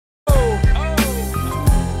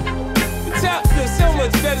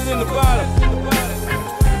It's in the bottom.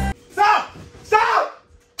 Stop! Stop!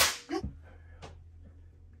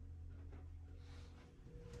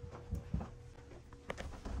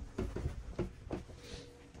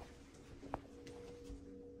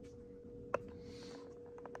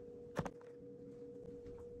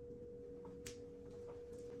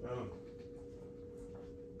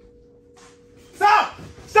 Stop!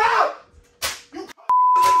 Stop! You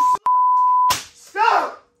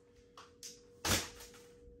stop!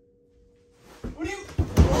 What are you?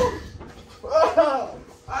 Ow!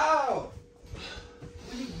 Ow!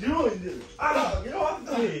 What are you doing, dude? Ow! Get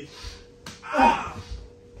off me! Ow!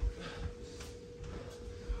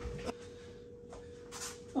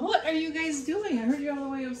 What are you guys doing? I heard you all the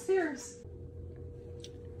way upstairs.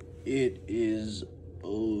 It is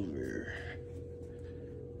over.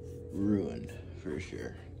 Ruined, for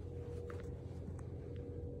sure.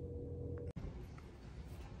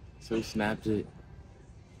 So he snapped it.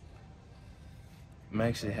 I'm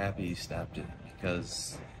actually happy he snapped it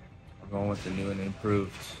because we're going with the new and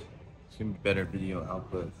improved. It's gonna be better video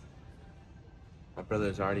output. My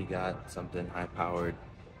brother's already got something high powered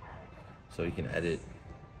so he can edit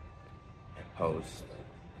and post.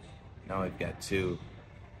 Now we've got two.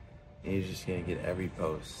 And he's just gonna get every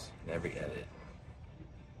post and every edit.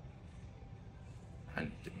 I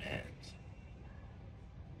need demands.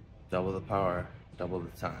 Double the power, double the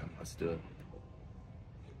time. Let's do it.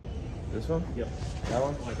 This one? Yep. That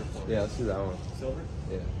one? Microphone. Yeah, let's do that one. Silver?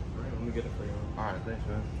 Yeah. Alright, let me get it for you. Alright, thanks,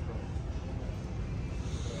 man.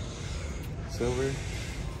 Silver.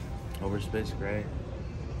 Overspaced gray.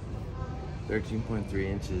 13.3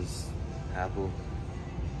 inches. Apple.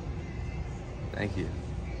 Thank you.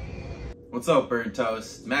 What's up, Burnt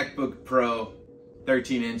Toast? MacBook Pro,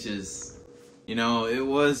 13 inches. You know, it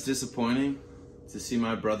was disappointing to see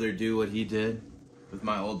my brother do what he did with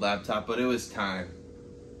my old laptop, but it was time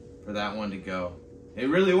for that one to go. It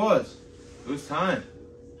really was. It was time.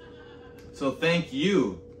 So thank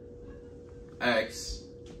you, X,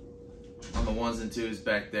 on the ones and twos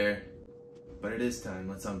back there. But it is time.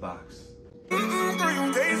 Let's unbox.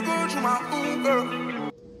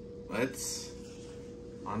 Let's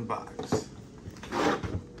unbox.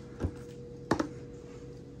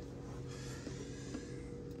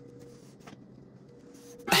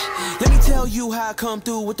 Let me tell you how I come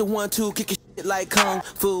through with the 1-2, kicking shit like kung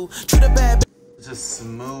fu. Treat a bad. It's a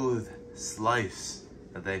smooth slice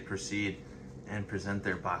that they proceed and present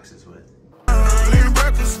their boxes with.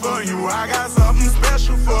 For you, I got something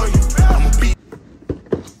special for you.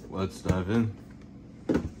 Let's dive in.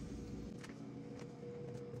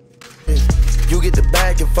 You get the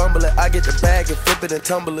bag and fumble it, I get the bag and flip it and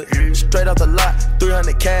tumble it. Straight off the lot,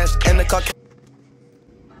 300 cash and the car.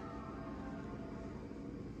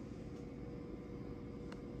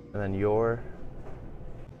 And then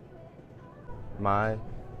my,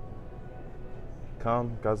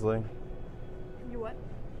 cum guzzling. You what?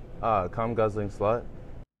 Cum guzzling slut.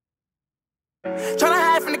 Tryna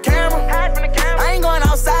hide from the camera. I ain't going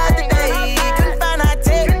outside today.